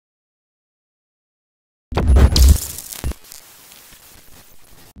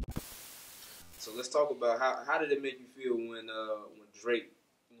So let's talk about how did it make you feel when Drake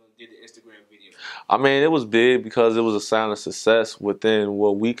did the Instagram video? I mean, it was big because it was a sign of success within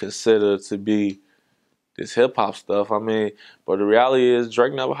what we consider to be this hip hop stuff. I mean, but the reality is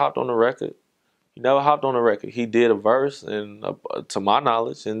Drake never hopped on the record. He never hopped on the record. He did a verse, and to my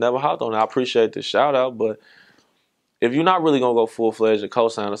knowledge, and never hopped on it. I appreciate the shout out, but if you're not really gonna go full fledged and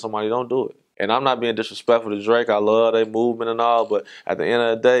co-sign to somebody, don't do it. And I'm not being disrespectful to Drake. I love their movement and all, but at the end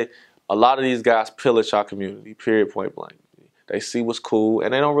of the day, a lot of these guys pillage our community. Period. Point blank. They see what's cool,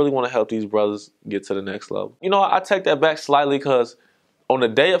 and they don't really want to help these brothers get to the next level. You know, I take that back slightly because on the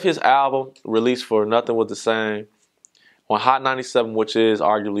day of his album, released for Nothing Was the Same, on Hot 97, which is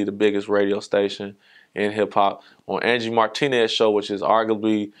arguably the biggest radio station in hip-hop, on Angie Martinez's show, which is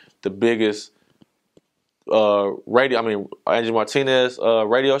arguably the biggest Angie Martinez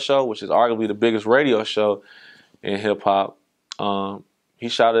radio show, which is arguably the biggest radio show in hip-hop, he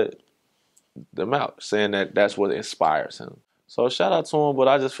shouted them out, saying that that's what inspires him. So shout out to him, but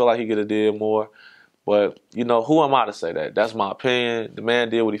I just feel like he could have did more. But, you know, who am I to say that? That's my opinion. The man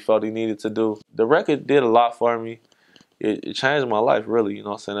did what he felt he needed to do. The record did a lot for me. It changed my life, really, you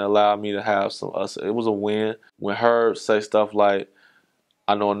know what I'm saying? It allowed me to have it was a win. When Herb say stuff like,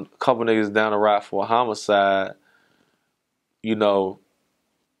 I know a couple niggas down the ride for a homicide, you know,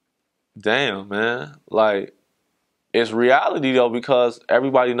 damn, man. Like, it's reality, though, because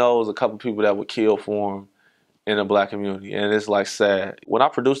everybody knows a couple people that would kill for him in the black community, and it's, like, sad. When I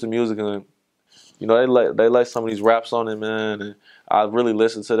produced the music, and you know, they lay some of these raps on it, man, and I really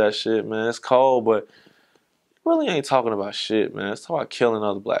listened to that shit, man. It's cold, but really ain't talking about shit, man. It's talking about killing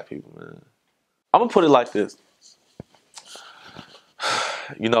other black people, man. I'm gonna put it like this.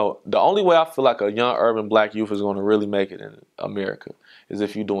 You know, the only way I feel like a young urban black youth is gonna really make it in America is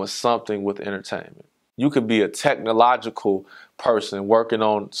if you're doing something with entertainment. You could be a technological person working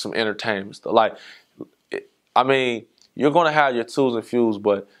on some entertainment stuff. Like, I mean, you're gonna have your tools and fuels,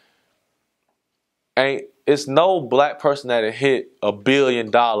 but it's no black person that hit $1 billion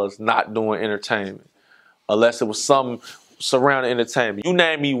not doing entertainment. Unless it was some surrounding entertainment. You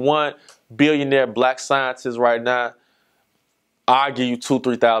name me one billionaire black scientist right now, I'll give you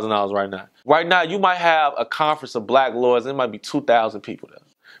 $2,000, $3,000 right now. Right now, you might have a conference of black lawyers, there might be 2,000 people there.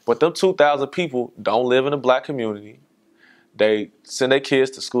 But them 2,000 people don't live in a black community. They send their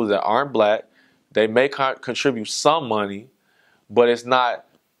kids to schools that aren't black. They may contribute some money, but it's not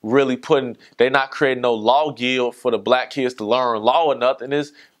really they're not creating no law guild for the black kids to learn law or nothing.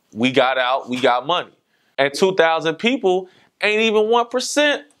 It's, we got out, we got money. And 2,000 people ain't even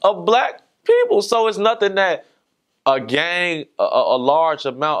 1% of black people. So it's nothing that a gang, a large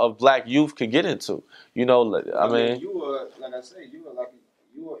amount of black youth could get into. You know, I mean, you were, like I say, you were an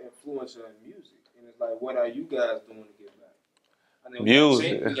influencer in music. And it's like, what are you guys doing to get back? I mean,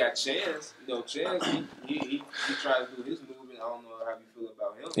 music. We got Chance. You know, Chance, he tried to do his movement. I don't know how you feel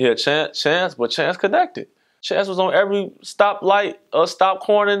about him. Yeah, Chance, but Chance connected. Chance was on every stoplight or stop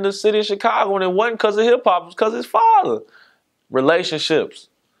corner in the city of Chicago, and it wasn't because of hip-hop, it was because of his father. Relationships.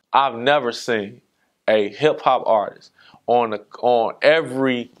 I've never seen a hip-hop artist on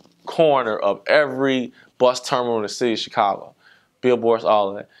every corner of every bus terminal in the city of Chicago. Billboards, all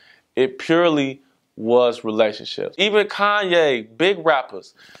of that. It purely was relationships. Even Kanye, big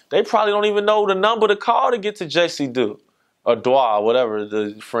rappers, they probably don't even know the number to call to get to JC Do. Or Dois, whatever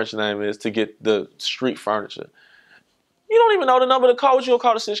the French name is, to get the street furniture. You don't even know the number to call. What you gonna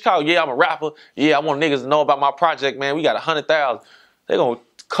call the city of Chicago? Yeah, I'm a rapper. Yeah, I want niggas to know about my project, man. We got 100,000. They gonna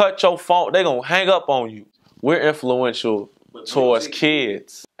cut your phone. They gonna hang up on you. We're influential towards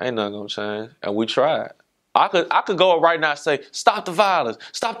kids. Ain't nothing gonna change, and we tried. I could go right now and say, stop the violence,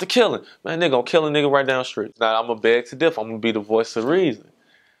 stop the killing. Man, they gonna kill a nigga right down the street. Now I'm gonna beg to differ. I'm gonna be the voice of reason.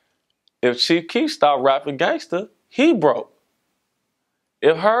 If Chief Keef stopped rapping gangster, he broke.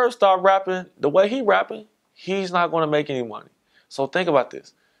 If Herb start rapping the way he rapping, he's not going to make any money. So think about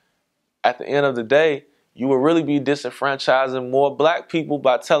this. At the end of the day, you will really be disenfranchising more black people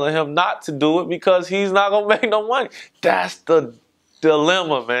by telling him not to do it because he's not going to make no money. That's the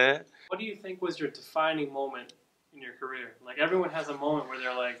dilemma, man. What do you think was your defining moment in your career? Like, everyone has a moment where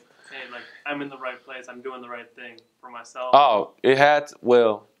they're like, hey, like, I'm in the right place, I'm doing the right thing for myself. Oh, it had to,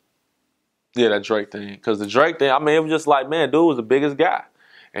 well, yeah, that Drake thing. Because the Drake thing, I mean, it was just like, man, dude was the biggest guy.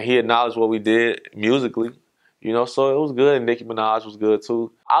 And he acknowledged what we did musically, you know, so it was good. And Nicki Minaj was good,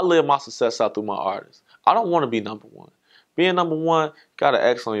 too. I live my success out through my artists. I don't want to be number one. Being number one, got an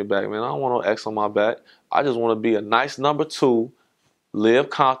X on your back, man. I don't want no X on my back. I just want to be a nice number two, live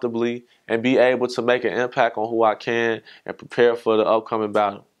comfortably, and be able to make an impact on who I can and prepare for the upcoming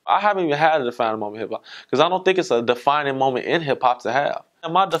battle. I haven't even had a defining moment in hip-hop because I don't think it's a defining moment in hip-hop to have.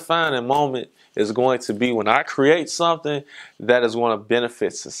 And my defining moment is going to be when I create something that is going to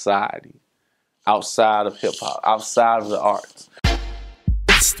benefit society outside of hip hop, outside of the arts.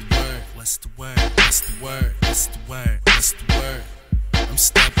 What's the word? What's the word? What's the word? What's the word? What's the word? I'm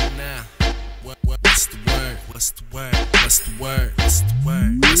stepping now. What's the word? What's the word? What's the word? What's the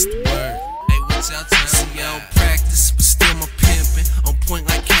word? What's the word? Hey, what y'all tell me? See, I don't practice, but still my pimpin'. On point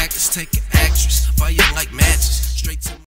like cactus, taking